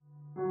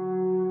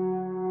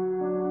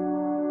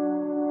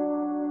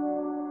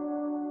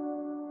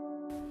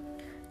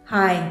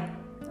Hi,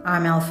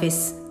 I'm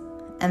Elphys,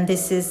 and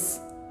this is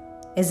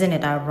Isn't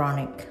It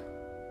Ironic?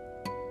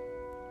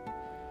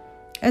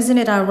 Isn't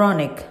it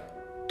ironic,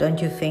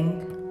 don't you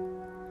think?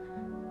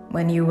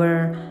 When you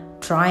were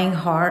trying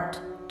hard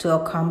to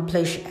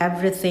accomplish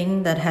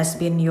everything that has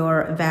been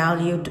your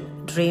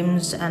valued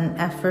dreams and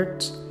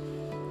efforts,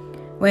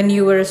 when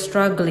you were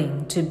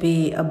struggling to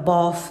be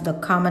above the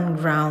common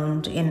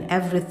ground in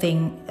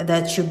everything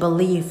that you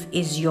believe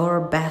is your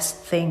best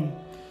thing,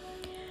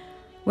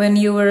 when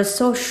you were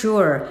so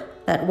sure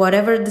that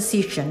whatever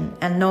decision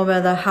and no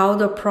matter how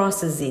the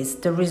process is,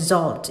 the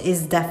result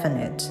is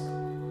definite,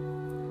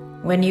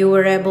 when you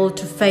were able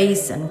to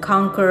face and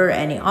conquer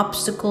any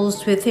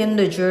obstacles within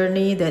the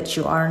journey that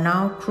you are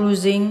now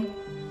cruising,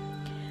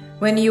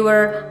 when you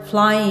were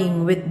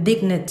flying with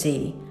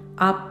dignity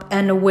up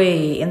and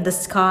away in the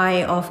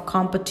sky of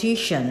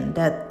competition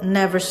that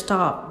never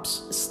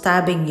stops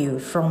stabbing you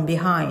from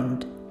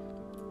behind,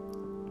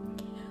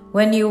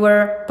 when you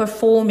were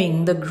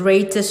performing the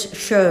greatest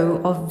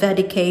show of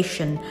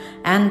dedication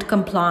and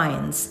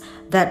compliance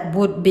that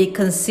would be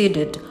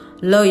considered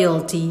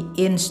loyalty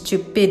in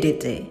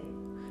stupidity,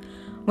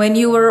 when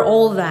you were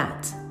all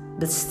that,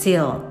 but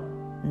still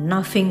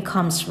nothing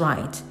comes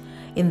right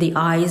in the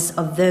eyes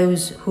of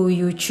those who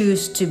you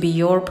choose to be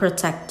your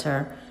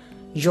protector,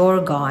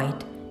 your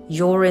guide,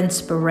 your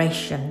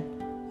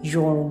inspiration,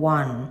 your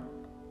one.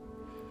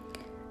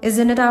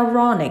 Isn't it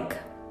ironic,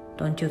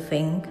 don't you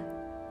think?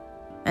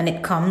 And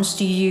it comes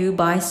to you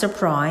by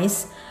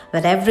surprise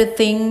that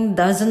everything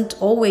doesn't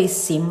always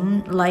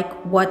seem like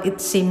what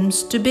it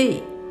seems to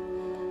be.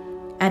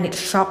 And it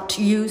shocked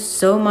you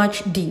so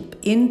much deep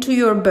into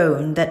your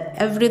bone that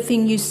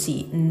everything you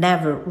see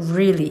never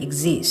really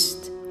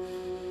exists.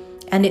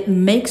 And it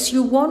makes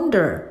you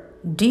wonder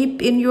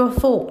deep in your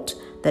thought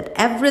that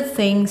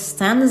everything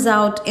stands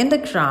out in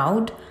the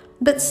crowd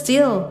but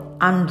still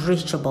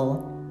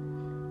unreachable.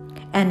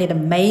 And it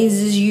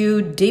amazes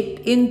you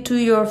deep into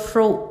your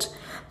throat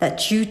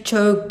that you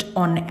choked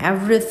on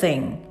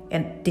everything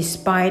and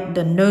despite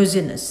the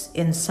nosiness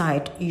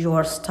inside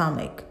your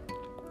stomach.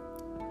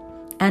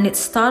 And it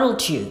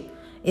startled you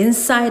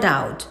inside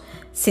out,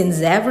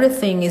 since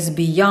everything is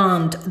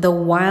beyond the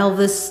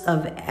wildest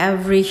of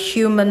every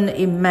human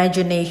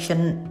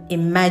imagination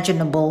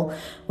imaginable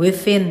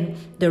within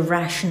the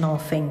rational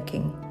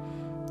thinking.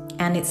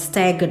 And it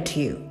staggered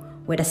you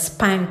with a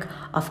spank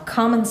of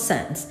common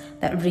sense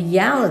that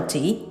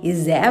reality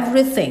is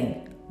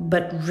everything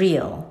but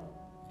real.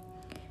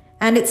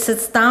 And it's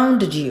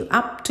astounded you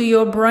up to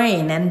your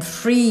brain and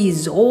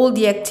frees all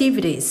the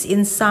activities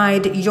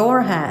inside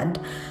your head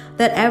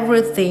that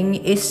everything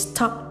is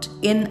tucked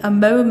in a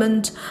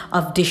moment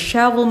of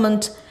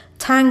dishevelment,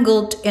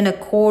 tangled in a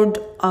cord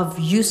of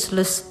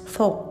useless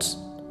thoughts.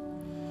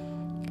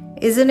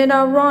 Isn't it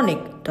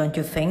ironic, don't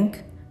you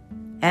think?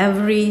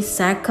 Every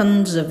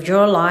second of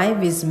your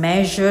life is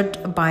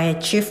measured by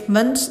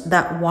achievements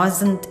that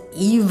wasn't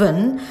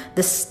even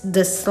the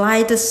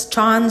slightest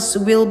chance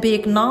will be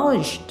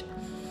acknowledged.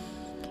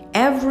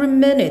 Every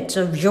minute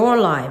of your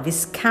life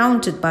is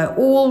counted by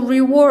all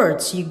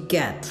rewards you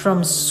get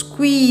from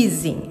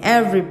squeezing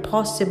every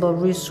possible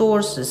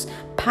resources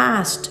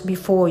passed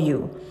before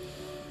you.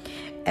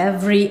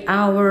 Every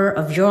hour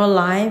of your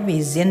life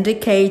is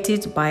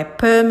indicated by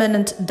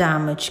permanent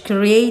damage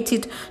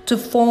created to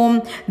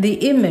form the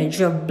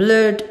image of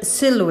blurred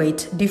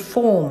silhouette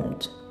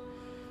deformed.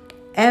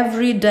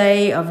 Every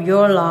day of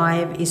your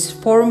life is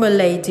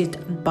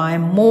formulated by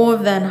more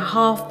than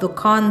half the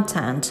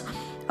content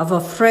of a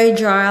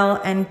fragile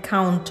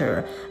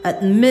encounter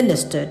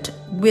administered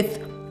with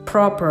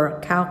proper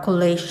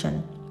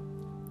calculation.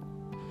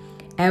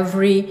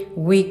 Every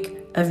week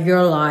of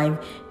your life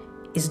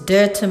is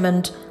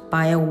determined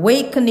by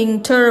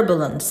awakening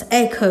turbulence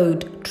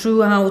echoed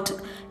throughout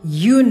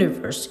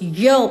universe,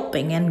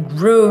 yelping and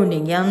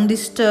groaning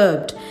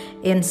undisturbed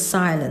in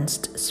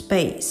silenced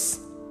space.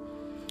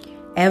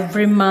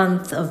 Every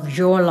month of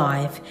your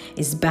life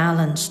is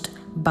balanced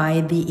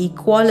by the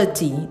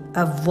equality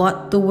of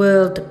what the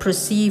world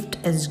perceived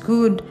as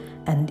good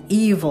and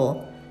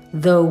evil,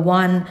 though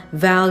one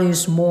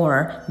values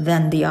more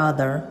than the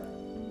other.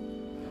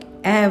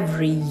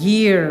 Every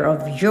year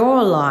of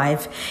your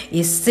life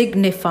is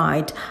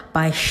signified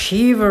by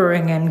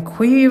shivering and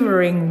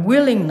quivering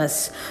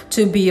willingness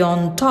to be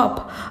on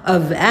top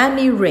of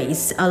any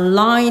race,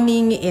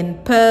 aligning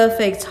in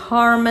perfect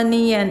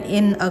harmony and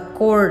in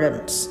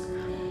accordance.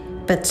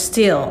 But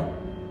still,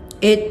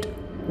 it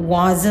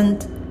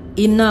wasn't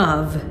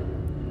enough,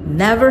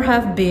 never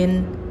have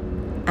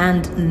been,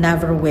 and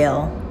never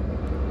will.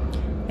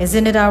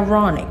 Isn't it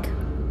ironic,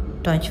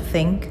 don't you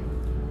think?